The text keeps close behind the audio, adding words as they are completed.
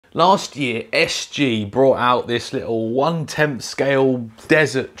Last year, SG brought out this little 1/10 scale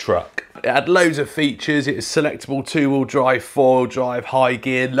desert truck. It had loads of features. It was selectable 2-wheel drive, 4-wheel drive, high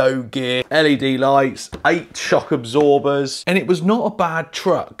gear, low gear, LED lights, 8 shock absorbers, and it was not a bad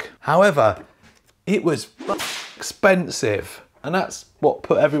truck. However, it was expensive, and that's what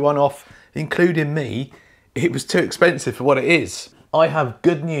put everyone off, including me. It was too expensive for what it is. I have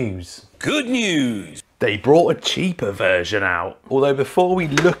good news. Good news! They brought a cheaper version out. Although before we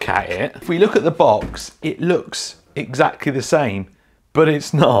look at it, if we look at the box, it looks exactly the same, but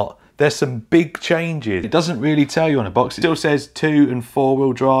it's not. There's some big changes. It doesn't really tell you on the box. It still says 2 and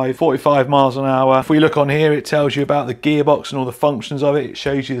 4-wheel drive, 45 miles an hour. If we look on here, it tells you about the gearbox and all the functions of it. It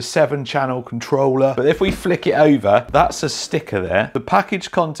shows you the 7-channel controller. But if we flick it over, that's a sticker there. The package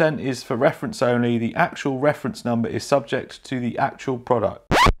content is for reference only. The actual reference number is subject to the actual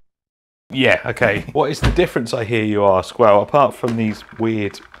product. Yeah, okay. What is the difference, I hear you ask? Well, apart from these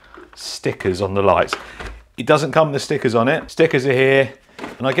weird stickers on the lights, it doesn't come with the stickers on it. Stickers are here.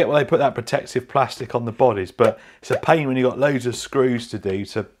 And I get why they put that protective plastic on the bodies, but it's a pain when you've got loads of screws to do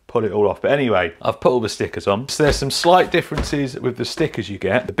to pull it all off. But anyway, I've put all the stickers on. So there's some slight differences with the stickers you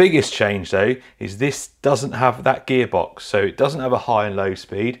get. The biggest change though is this doesn't have that gearbox. So it doesn't have a high and low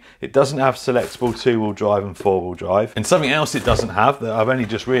speed. It doesn't have selectable 2-wheel drive and 4-wheel drive. And something else it doesn't have that I've only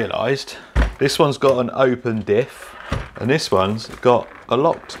just realised, this one's got an open diff and this one's got a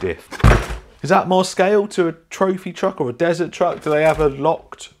locked diff. Is that more scale to a trophy truck or a desert truck? Do they have a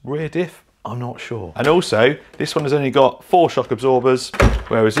locked rear diff? I'm not sure. And also, this one has only got 4 shock absorbers,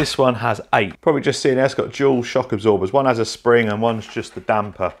 whereas this one has 8. Probably just seeing it's got dual shock absorbers. One has a spring and one's just the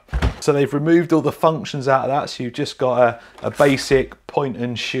damper. So they've removed all the functions out of that, so you've just got a basic point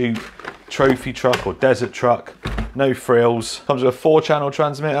and shoot trophy truck or desert truck. No frills. Comes with a 4-channel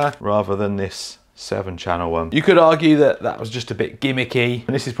transmitter rather than this 7-channel one. You could argue that that was just a bit gimmicky,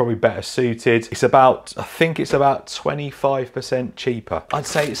 and this is probably better suited. It's about, I think it's about 25% cheaper. I'd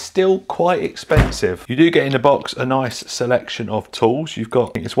say it's still quite expensive. You do get in the box a nice selection of tools. You've got,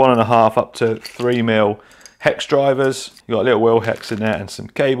 I think it's 1.5 up to 3mm hex drivers. You've got a little wheel hex in there and some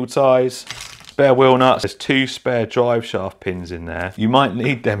cable ties. Spare wheel nuts. There's 2 spare drive shaft pins in there. You might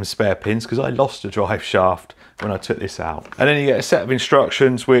need them spare pins because I lost a drive shaft when I took this out. And then you get a set of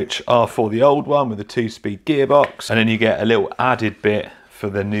instructions which are for the old one with the 2-speed gearbox, and then you get a little added bit for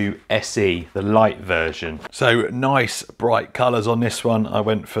the new SE, the light version. So nice bright colours on this one. I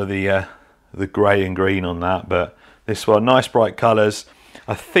went for the grey and green on that, but this one, nice bright colours.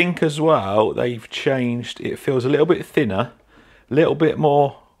 I think as well they've changed, it feels a little bit thinner, a little bit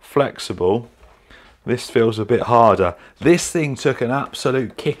more flexible. This feels a bit harder. This thing took an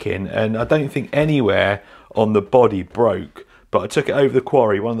absolute kicking, and I don't think anywhere on the body broke, but I took it over the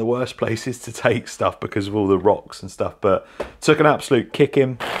quarry, one of the worst places to take stuff because of all the rocks and stuff, but took an absolute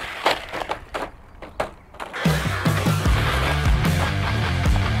kicking.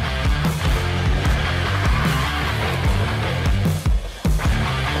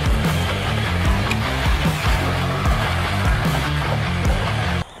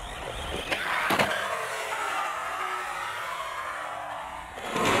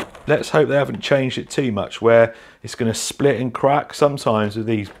 Let's hope they haven't changed it too much where it's going to split and crack. Sometimes with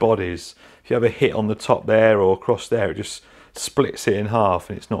these bodies, if you have a hit on the top there or across there, it just splits it in half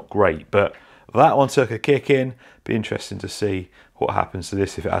and it's not great. But that one took a kick in. Be interesting to see what happens to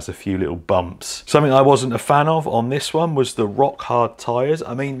this if it has a few little bumps. Something I wasn't a fan of on this one was the rock hard tyres.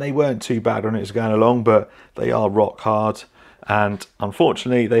 I mean, they weren't too bad when it was going along, but they are rock hard. And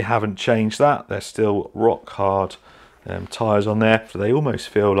unfortunately, they haven't changed that. They're still rock hard tyres on there, so they almost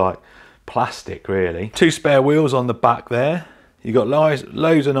feel like plastic really. 2 spare wheels on the back there. You've got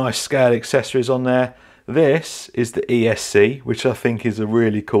loads of nice scale accessories on there. This is the ESC, which I think is a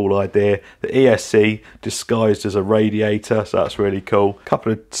really cool idea. The ESC disguised as a radiator, so that's really cool. A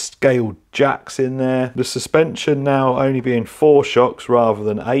couple of scaled jacks in there. The suspension now only being 4 shocks rather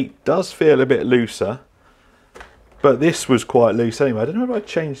than 8 does feel a bit looser. But this was quite loose anyway. I don't know if I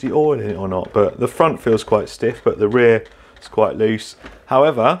changed the oil in it or not, but the front feels quite stiff, but the rear is quite loose.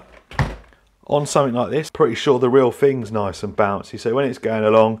 However, on something like this, pretty sure the real thing's nice and bouncy. So when it's going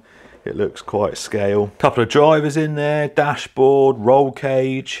along, it looks quite scale. Couple of drivers in there, dashboard, roll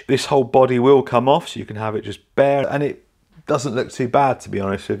cage. This whole body will come off, so you can have it just bare, and it doesn't look too bad, to be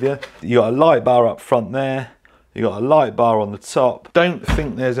honest with you. You got a light bar up front there, You got a light bar on the top. Don't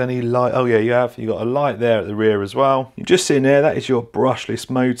think there's any light. Oh yeah, you have. You got a light there at the rear as well. You just see in there, that is your brushless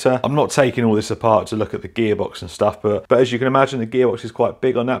motor. I'm not taking all this apart to look at the gearbox and stuff, but as you can imagine, the gearbox is quite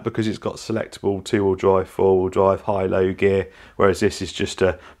big on that because it's got selectable 2-wheel drive, 4-wheel drive, high, low gear, whereas this is just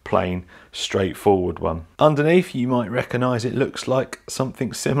a plain straightforward one. Underneath, you might recognise it looks like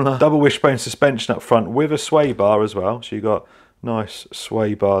something similar. Double wishbone suspension up front with a sway bar as well. So you got nice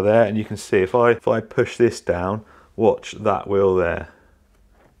sway bar there, and you can see if I push this down, watch that wheel there.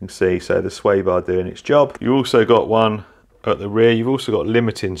 You can see, so the sway bar doing its job. You also got one at the rear. You've also got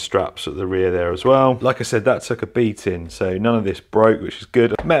limiting straps at the rear there as well. Like I said, that took a beating, so none of this broke, which is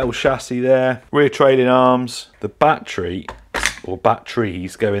good. Metal chassis there, rear trailing arms. The battery, or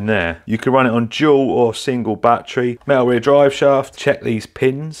batteries, go in there. You can run it on dual or single battery. Metal rear drive shaft. Check these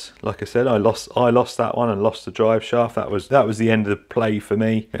pins. Like I said, I lost that one and lost the drive shaft. That was the end of the play for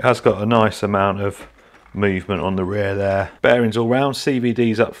me. It has got a nice amount of movement on the rear there. Bearings all round,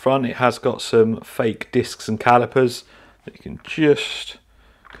 CVDs up front. It has got some fake discs and calipers that you can just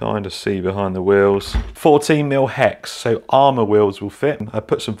kind of see behind the wheels. 14mm hex, so armour wheels will fit. I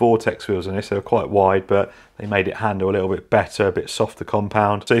put some Vortex wheels on this. They were quite wide, but they made it handle a little bit better, a bit softer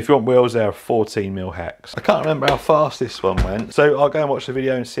compound. So if you want wheels, they're 14mm hex. I can't remember how fast this one went, so I'll go and watch the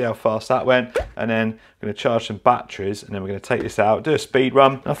video and see how fast that went, and then I'm going to charge some batteries, and then we're going to take this out, do a speed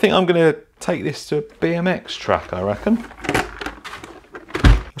run. I think I'm going to take this to a BMX track, I reckon.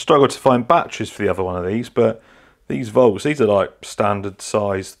 I struggled to find batteries for the other one of these, but these volts, these are like standard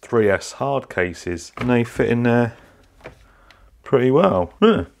size 3S hard cases, and they fit in there pretty well.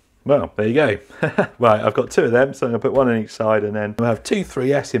 Yeah. Well, there you go. Right, I've got two of them, so I'm going to put one on each side, and then I have two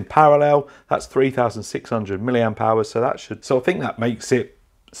 3S in parallel. That's 3,600 milliamp hours, so I think that makes it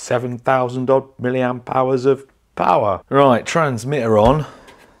 7,000 odd milliamp hours of power. Right, transmitter on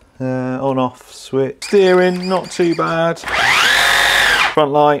off switch. Steering, not too bad.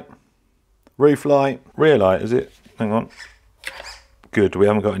 Front light, roof light, rear light, is it? Hang on. Good, we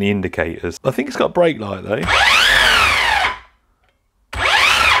haven't got any indicators. I think it's got a brake light though.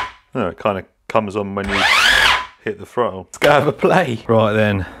 No, it kind of comes on when you hit the throttle. Let's go have a play. Right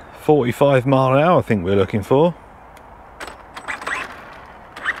then, 45 mile an hour I think we're looking for.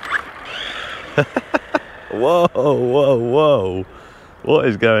 Whoa, whoa, whoa. What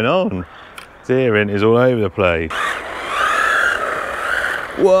is going on? Steering is all over the place.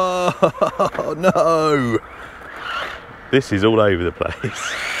 Whoa, no. This is all over the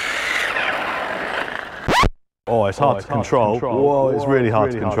place. Oh, it's hard to control. Whoa, it's really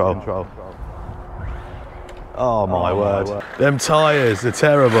hard to control. Oh my word. Them tyres are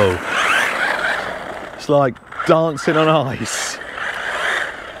terrible. It's like dancing on ice.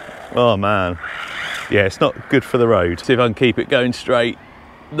 Oh man. Yeah, it's not good for the road. See if I can keep it going straight.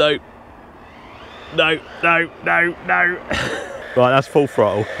 No. No, no, no, no. Right, that's full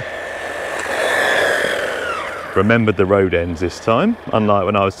throttle. Remembered the road ends this time, unlike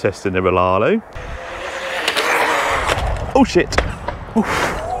when I was testing the Relalo. Oh shit! Oh,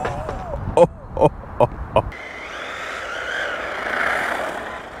 oh, oh, oh,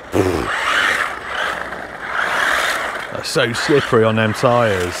 oh. That's so slippery on them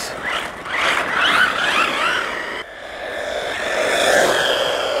tyres.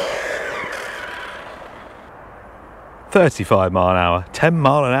 $35 mile an hour, 10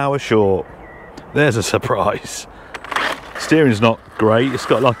 mile an hour short. There's a surprise. Steering's not great. It's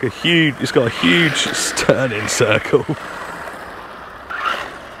got like a huge turning circle.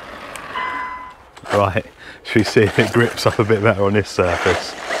 Right, should we see if it grips up a bit better on this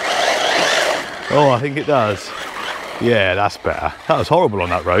surface? Oh, I think it does. Yeah, that's better. That was horrible on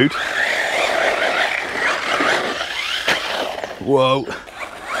that road. Whoa.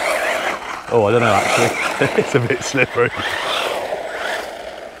 Oh, I don't know actually. It's a bit slippery.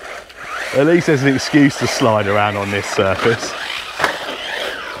 At least there's an excuse to slide around on this surface.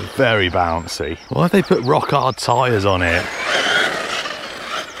 Very bouncy. Why have they put rock hard tyres on it?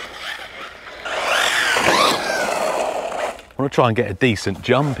 I want to try and get a decent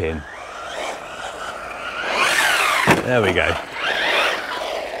jump in. There we go.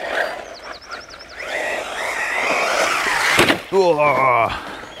 Oh.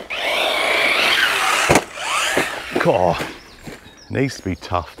 God. Needs to be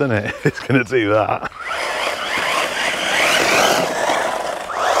tough, doesn't it, if it's going to do that.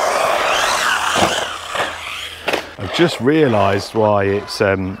 I've just realised why it's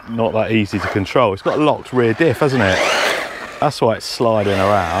not that easy to control. It's got a locked rear diff, hasn't it? That's why it's sliding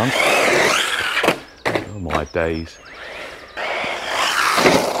around. Oh my days.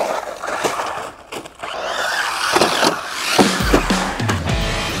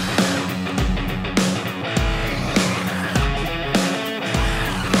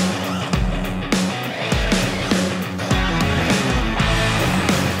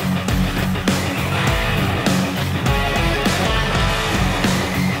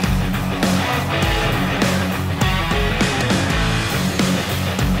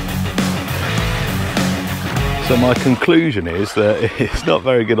 So my conclusion is that it's not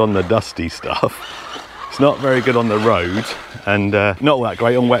very good on the dusty stuff. It's not very good on the road, and not all that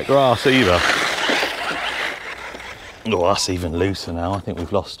great on wet grass either. Oh, that's even looser now. I think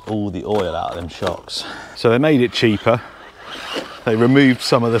we've lost all the oil out of them shocks. So they made it cheaper. They removed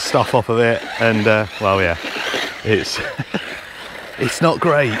some of the stuff off of it, and well, yeah, it's it's not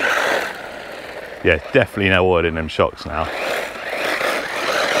great. Yeah, definitely no oil in them shocks now.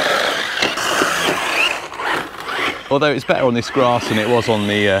 Although it's better on this grass than it was on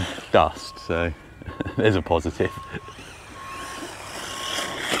the dust, so there's a positive.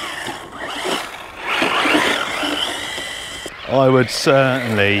 I would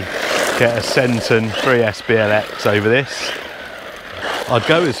certainly get a Senton 3SBLX over this. I'd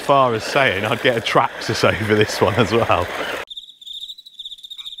go as far as saying I'd get a Traxxas over this one as well.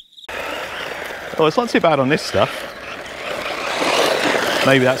 Oh, it's not too bad on this stuff.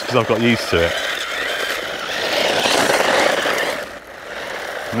 Maybe that's because I've got used to it.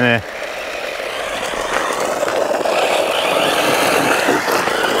 Nah.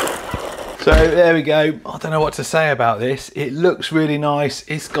 So there we go. I don't know what to say about this. It looks really nice.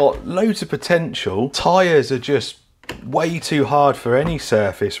 It's got loads of potential. Tyres are just way too hard for any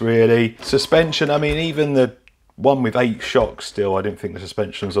surface, really. Suspension, I mean, even the one with 8 shocks still, I didn't think the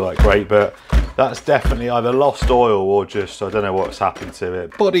suspension's all that great, but that's definitely either lost oil or just, I don't know what's happened to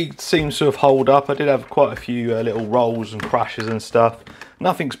it. Body seems to have held up. I did have quite a few little rolls and crashes and stuff.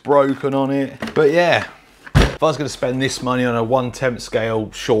 Nothing's broken on it, but yeah. If I was going to spend this money on a 1/10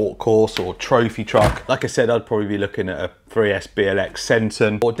 scale short course or trophy truck, like I said, I'd probably be looking at a 3SBLX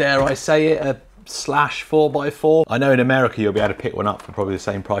Senton, or dare I say it, a Slash 4x4. I know in America you'll be able to pick one up for probably the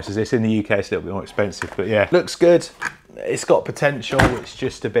same price as this. In the UK it's a little bit more expensive, but yeah, looks good. It's got potential, it's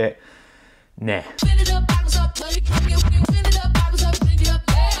just a bit, nah.